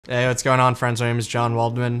Hey, what's going on, friends? My name is John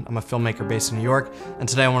Waldman. I'm a filmmaker based in New York, and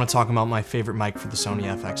today I want to talk about my favorite mic for the Sony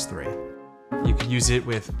FX3. You could use it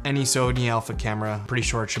with any Sony Alpha camera. Pretty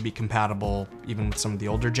sure it should be compatible even with some of the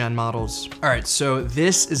older gen models. All right, so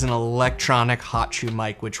this is an electronic hot shoe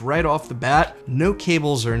mic, which right off the bat, no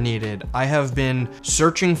cables are needed. I have been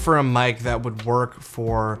searching for a mic that would work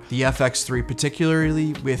for the FX3,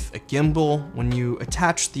 particularly with a gimbal. When you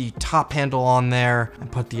attach the top handle on there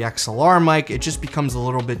and put the XLR mic, it just becomes a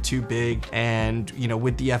little bit too big. And you know,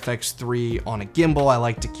 with the FX3 on a gimbal, I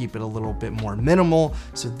like to keep it a little bit more minimal.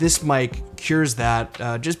 So this mic cures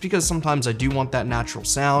that, just because sometimes I do want that natural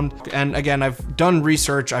sound. And again, I've done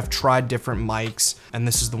research, I've tried different mics, and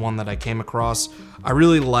this is the one that I came across. I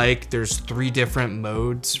really like, there's 3 different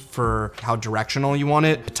modes for how directional you want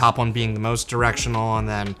it. The top one being the most directional, and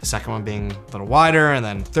then the second one being a little wider, and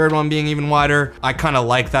then the third one being even wider. I kind of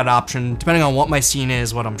like that option. Depending on what my scene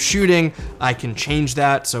is, what I'm shooting, I can change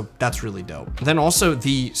that, so that's really dope. Then also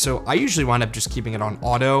so I usually wind up just keeping it on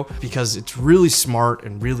auto because it's really smart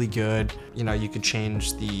and really good. You know, you could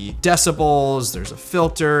change the decibels, there's a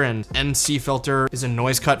filter, and NC filter is a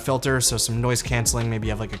noise cut filter, so some noise canceling. Maybe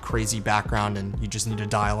you have like a crazy background and you just need to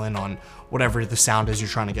dial in on whatever the sound is you're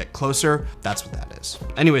trying to get closer. That's what that is.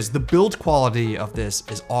 Anyways, the build quality of this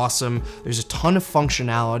is awesome. There's a ton of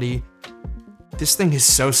functionality. This thing is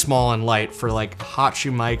so small and light for like a hot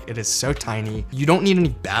shoe mic. It is so tiny. You don't need any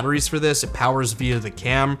batteries for this. It powers via the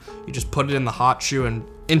cam. You just put it in the hot shoe and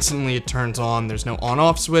instantly it turns on. There's no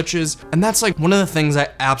on-off switches. And that's like one of the things I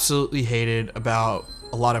absolutely hated about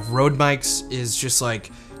a lot of Rode mics is just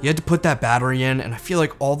like, you had to put that battery in, and I feel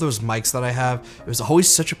like all those mics that I have, it was always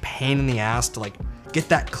such a pain in the ass to like get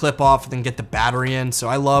that clip off and then get the battery in. So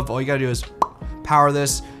I love, all you gotta do is power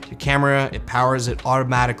this, your camera, it powers it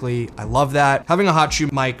automatically. I love that. Having a hot shoe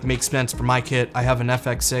mic makes sense for my kit. I have an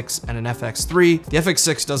FX6 and an FX3. The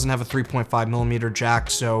FX6 doesn't have a 3.5mm jack,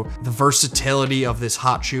 so the versatility of this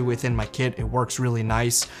hot shoe within my kit, it works really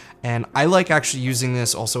nice. And I like actually using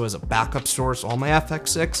this also as a backup source on my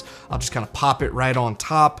FX6. I'll just kind of pop it right on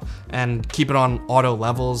top and keep it on auto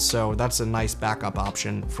levels. So that's a nice backup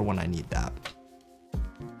option for when I need that.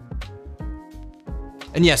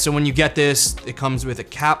 And yeah, so when you get this, it comes with a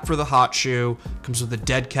cap for the hot shoe, comes with a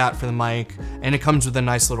dead cat for the mic, and it comes with a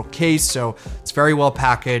nice little case, so it's very well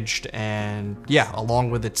packaged, and yeah,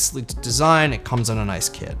 along with its sleek design, it comes in a nice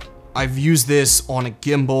kit. I've used this on a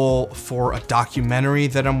gimbal for a documentary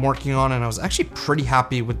that I'm working on, and I was actually pretty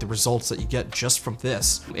happy with the results that you get just from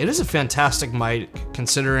this. It is a fantastic mic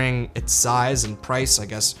considering its size and price, I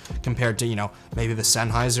guess, compared to, you know, maybe the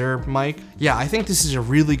Sennheiser mic. Yeah, I think this is a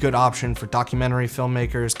really good option for documentary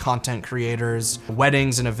filmmakers, content creators,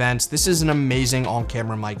 weddings and events. This is an amazing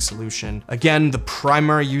on-camera mic solution. Again, the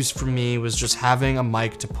primary use for me was just having a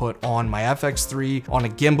mic to put on my FX3 on a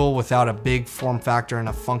gimbal without a big form factor and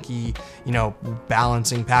a funky, you know,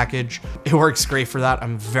 balancing package. It works great for that.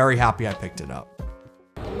 I'm very happy I picked it up.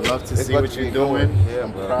 Love to see what you're doing. Yeah,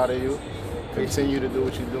 I'm proud of you. Continue to do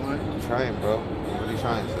what you're doing. I'm trying, bro. I'm really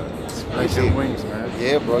trying, son. Spread your wings, man.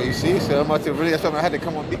 Yeah, bro. You see, son, I'm about to really, that's why I had to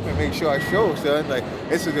come on deep and make sure I show, son. Like,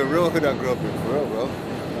 this is the real hood I grew up in, for real, bro.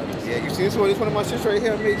 Yeah, you see this one? This one of my shits right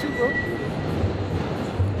here I made you, bro.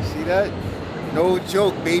 See that? No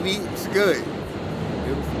joke, baby. It's good.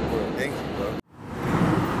 Beautiful world. Thank you, bro.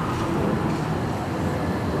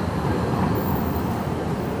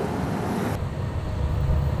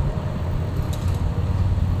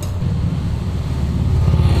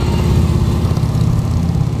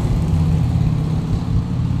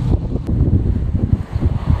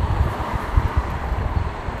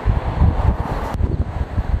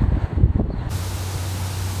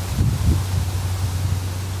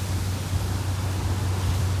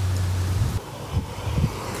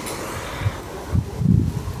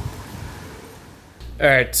 All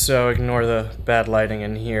right, so ignore the bad lighting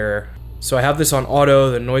in here. So I have this on auto,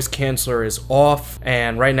 the noise canceller is off,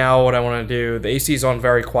 and right now what I wanna do, the AC is on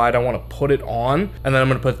very quiet, I wanna put it on, and then I'm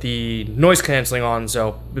gonna put the noise canceling on,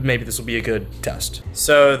 so maybe this will be a good test.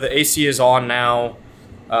 So the AC is on now.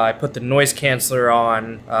 I put the noise canceller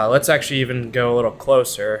on. Let's actually even go a little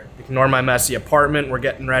closer. Ignore my messy apartment. We're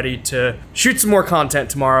getting ready to shoot some more content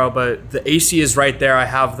tomorrow, but the AC is right there. I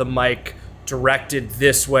have the mic directed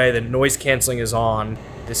this way, the noise canceling is on.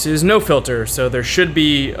 This is no filter, so there should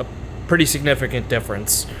be a pretty significant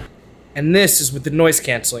difference. And this is with the noise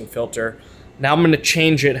canceling filter. Now I'm gonna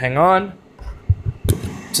change it, hang on,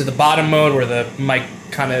 to the bottom mode where the mic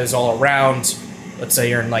kind of is all around. Let's say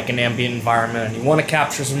you're in like an ambient environment and you wanna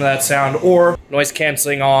capture some of that sound, or noise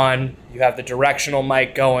canceling on, you have the directional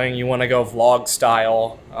mic going, you wanna go vlog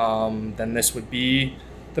style, then this would be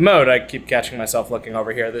the mode. I keep catching myself looking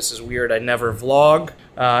over here. This is weird. I never vlog.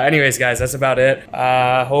 Anyways, guys, that's about it.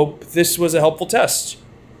 Hope this was a helpful test.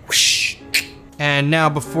 Whoosh. And now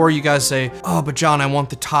before you guys say, oh, but John, I want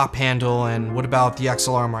the top handle, and what about the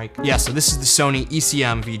XLR mic? Yeah, so this is the Sony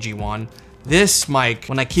ECM-B1M. This mic,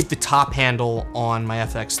 when I keep the top handle on my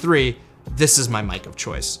FX3, this is my mic of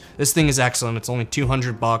choice. This thing is excellent. It's only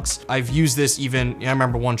 200 bucks. I've used this even, I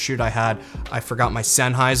remember one shoot I had, I forgot my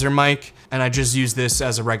Sennheiser mic, and I just used this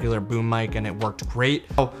as a regular boom mic, and it worked great.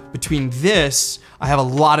 So between this, I have a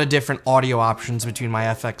lot of different audio options between my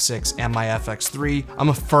FX6 and my FX3. I'm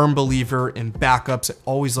a firm believer in backups. I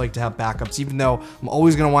always like to have backups, even though I'm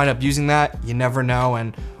always gonna wind up using that. You never know.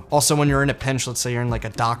 And also, when you're in a pinch, let's say you're in like a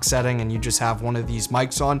dock setting and you just have one of these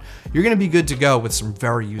mics on, you're gonna be good to go with some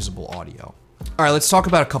very usable audio. All right, let's talk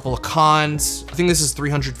about a couple of cons. I think this is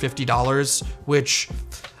 $350, which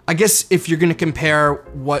I guess if you're gonna compare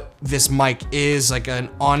what this mic is, like an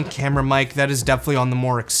on-camera mic, that is definitely on the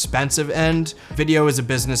more expensive end. Video is a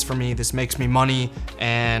business for me. This makes me money,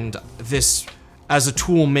 and this as a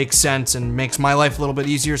tool makes sense and makes my life a little bit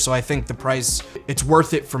easier. So I think the price, it's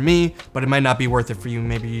worth it for me, but it might not be worth it for you.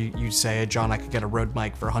 Maybe you say, hey, John, I could get a Rode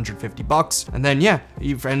mic for 150 bucks. And then yeah,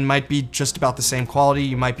 it might be just about the same quality.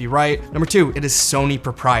 You might be right. Number two, it is Sony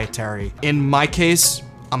proprietary. In my case,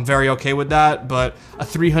 I'm very okay with that, but a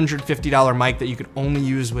 $350 mic that you could only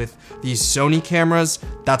use with these Sony cameras,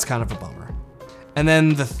 that's kind of a bummer. And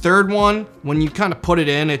then the third one, when you kind of put it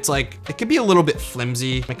in, it's like, it could be a little bit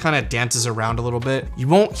flimsy. It kind of dances around a little bit. You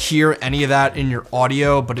won't hear any of that in your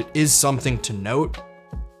audio, but it is something to note.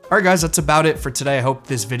 All right, guys, that's about it for today. I hope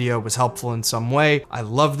this video was helpful in some way. I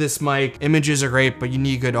love this mic. Images are great, but you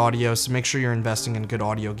need good audio, so make sure you're investing in good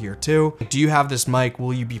audio gear too. Do you have this mic?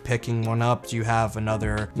 Will you be picking one up? Do you have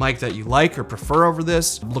another mic that you like or prefer over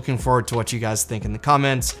this? I'm looking forward to what you guys think in the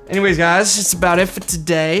comments. Anyways, guys, that's about it for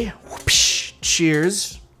today. Whoosh,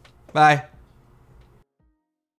 cheers. Bye.